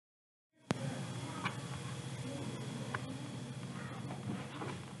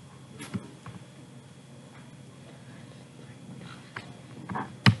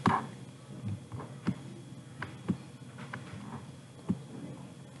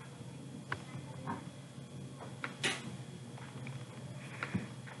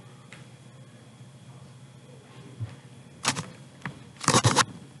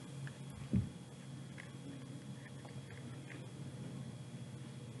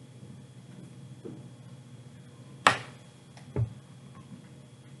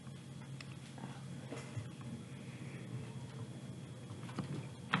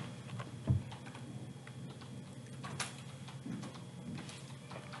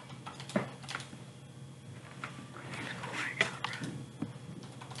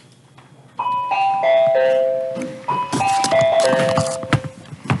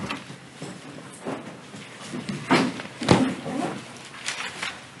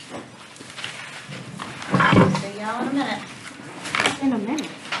Well, in a minute. In a minute.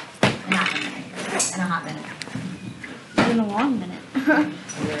 Not in a minute. In a hot minute. In a long minute.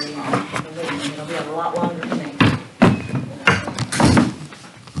 Very long. It'll be a lot longer for me.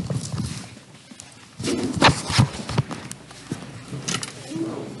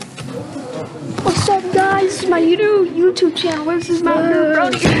 What's up, guys? This is my YouTube channel. This is my new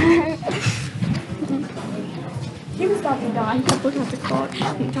Brody. He was about to die. He kept looking at the clock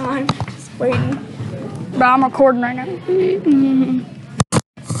every time. Just waiting. Bro, I'm recording right now.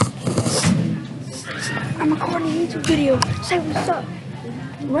 I'm recording a YouTube video. Say what's up.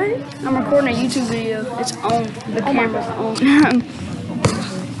 What? I'm recording a YouTube video. It's on. The camera's on.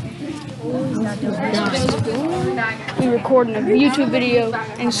 We're recording a YouTube video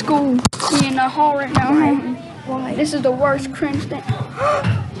in school. We in the hall right now. This is the worst cringe thing.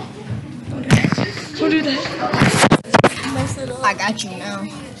 Don't do that. I got you now.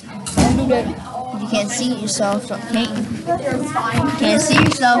 Don't do that. You can't see yourself, can't you? You can't see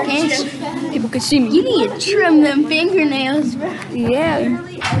yourself, can't you? People can see me. You need to trim them fingernails, bro. Yeah.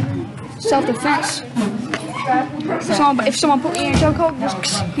 Self-defense. If someone put me in a chokehold,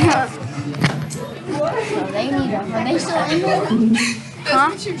 just Are they still in there?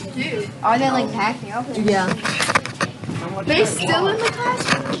 huh? Are they like packing up? Yeah. They still in the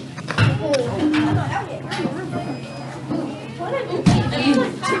classroom?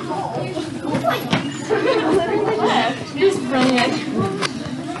 It's brilliant.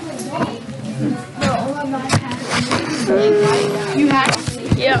 You have?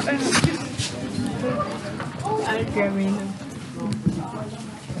 Yeah.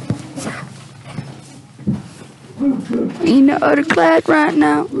 In the other class right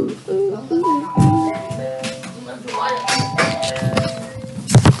now.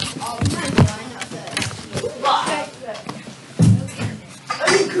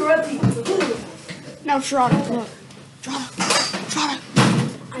 Now, Shroda, look. Shroda.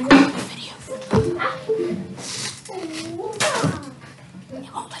 I know the video. It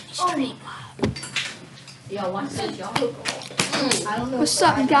won't let me stream live. Yo, watch this, y'all. What's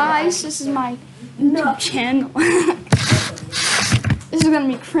up, guys? This is my YouTube channel. This is gonna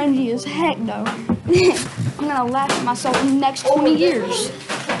be cringy as heck, though. I'm gonna laugh at myself in the next 20 years.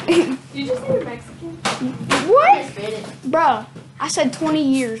 You just say you're Mexican? What? Bruh, I said 20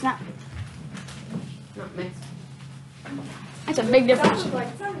 years, not Not Mexican. That's a big difference.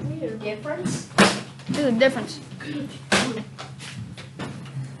 Difference? There's a difference.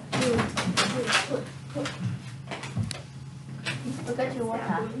 Look at your water.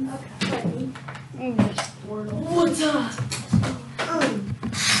 What's up?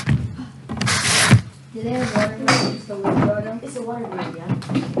 Do they have water? It's the water. It's a water break, yeah.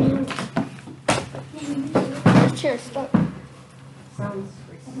 This chair's stuck. Sounds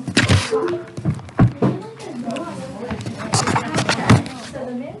So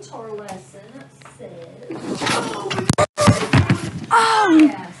the mentor lesson says... Oh!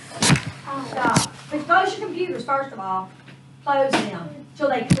 Yes. Stop. But close your computers, first of all. Close them till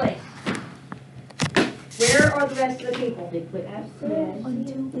they click. Where are the rest of the people? They click.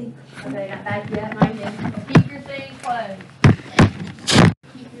 Absolutely. Okay, not back yet. Mine did. Keep your thing closed.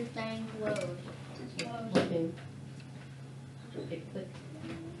 Keep your thing closed. Okay. Click.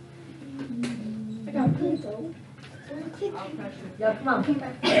 I got pencil. Yo, come on.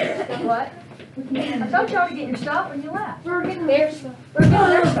 What? I told y'all to get your stuff when you left. We're getting their stuff. We're getting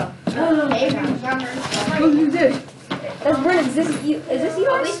their stuff. What is this? That's Brennan's. Is this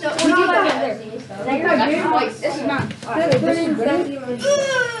yours? We do like it there. This is mine.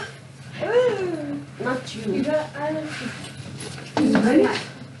 Not you. You got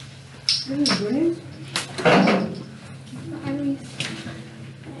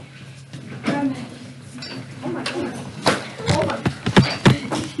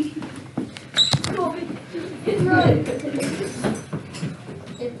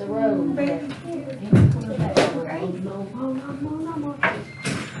Hit the road.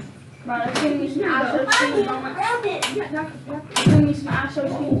 Give me some ISO speed moments. Give me some ISO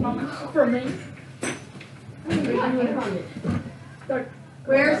speed moments for me.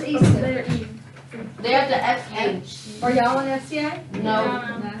 Where's Easton? They have the FH. Are y'all on FCA? No.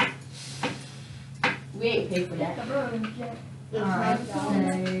 We ain't paid for that. Alright, so...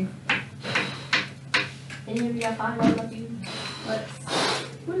 Any of you got 5 dollars left you?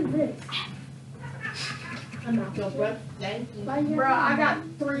 What is this? I'm not your breath. Bro, I got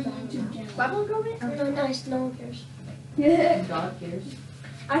 3 YouTube channels. Bible comment? I'm so nice, no one cares. Yeah. God cares.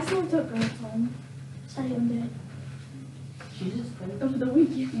 I still took her home. I am dead. Jesus Christ. Over the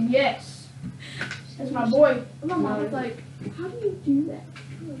weekend. Yes. That's my boy. My mom was like, how do you do that?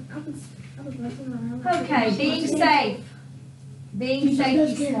 Okay, being safe. Being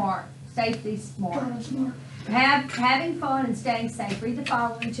safety smart. Safety smart. Having fun and staying safe. Read the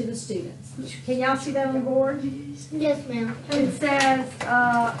following to the students. Can y'all see that on the board? Yes, ma'am. It says,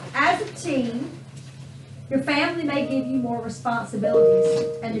 as a team, your family may give you more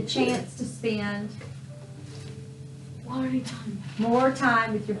responsibilities and a chance to spend more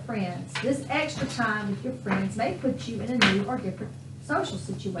time with your friends. This extra time with your friends may put you in a new or different social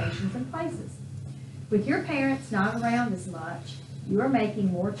situations and places. With your parents not around as much, you are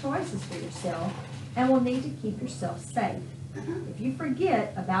making more choices for yourself and will need to keep yourself safe. If you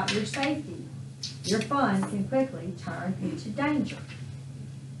forget about your safety, your fun can quickly turn into danger.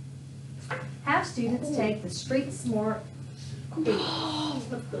 Have students take the street smart quiz.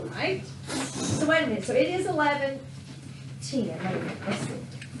 Right? So wait a minute, so it is 11:10. Wait a minute, let's see.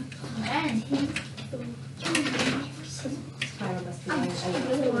 Timer must be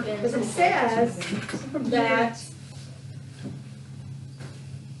 9:08. Because it says that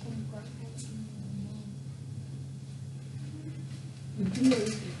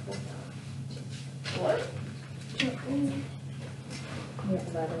What? Yeah,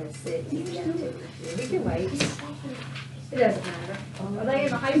 11:06. We can wait. It doesn't matter. Are they in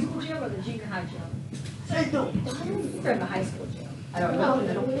the high school gym or the junior high gym? They're in the high school gym. I don't know.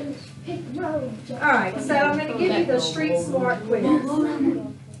 All right, so I'm going to give you the street smart quiz.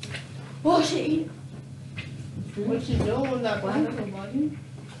 What's she doing with that blanket, buddy?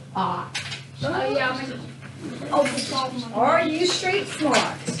 Are you street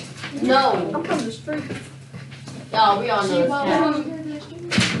smart? No. I'm from the street. Oh, we all know that.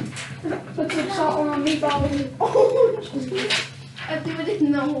 Put some salt on my meatballs. I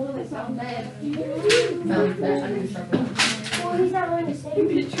didn't know it sounded bad. Well, he's not going to say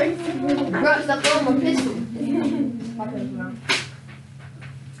it. Bro, stop throwing my pistol.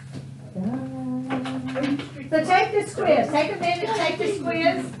 So take this quiz. Take a minute, take this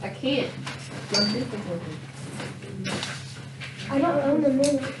quiz. I can't. I don't own the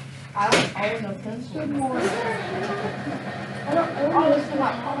minute. I don't own a pencil. I don't own this in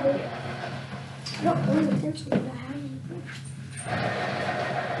my pocket. I don't own the pencil, but I have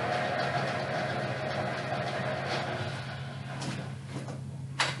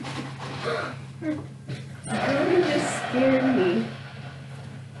You just scared me.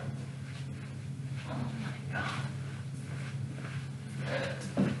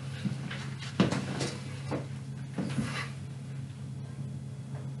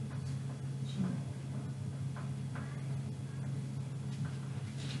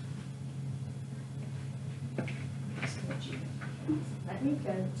 Let me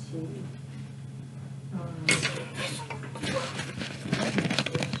go to,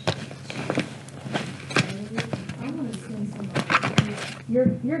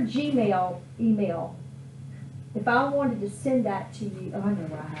 your Gmail email. If I wanted to send that to you, oh, I know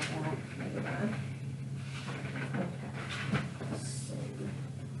where I have that. Never mind. Okay. Let's see.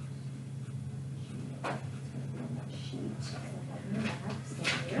 Sheet.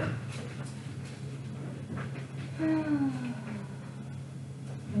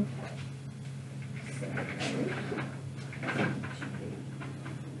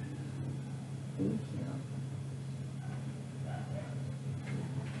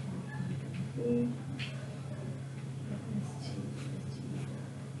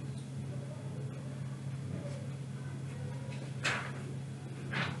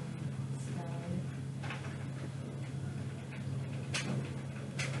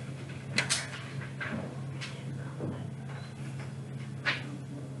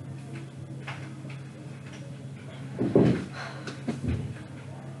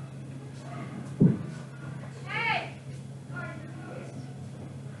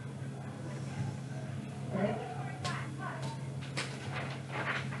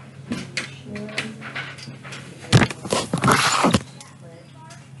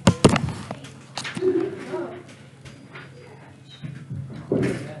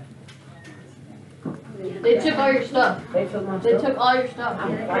 They took all your stuff. They took all your stuff.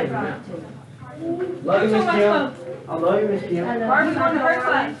 Love you, Miss Kim. I love you, Miss Kim. Barbie on the first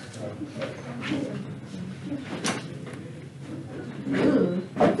one.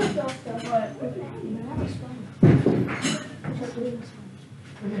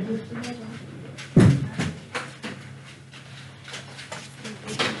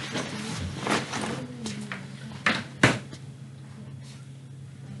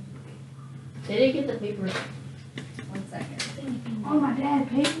 They didn't get the paper. 1 second. Oh, my dad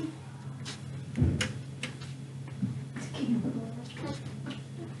paid me.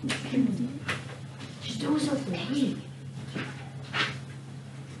 She's doing something.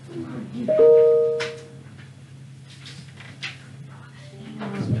 What?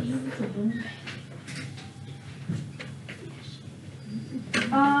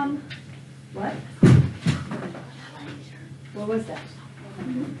 What was that?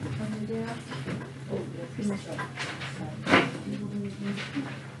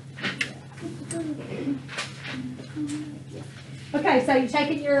 Okay, so you're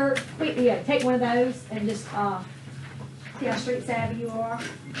taking your, take one of those and just, see how street savvy you are.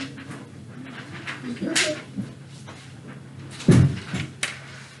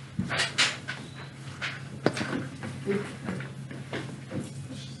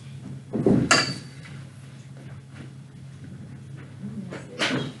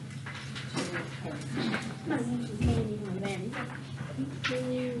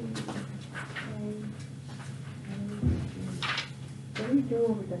 What do you do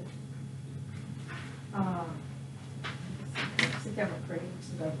over there? Sit down with Freddie,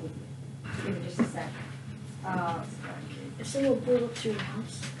 some go with you. Give me just a sec. If someone pulled up to your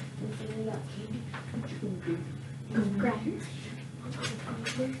house and they got candy, what you gonna do? Go grab it.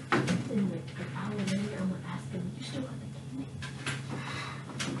 Then like an hour later, I'm gonna ask them, you still got the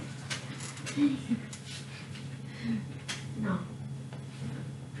candy? No.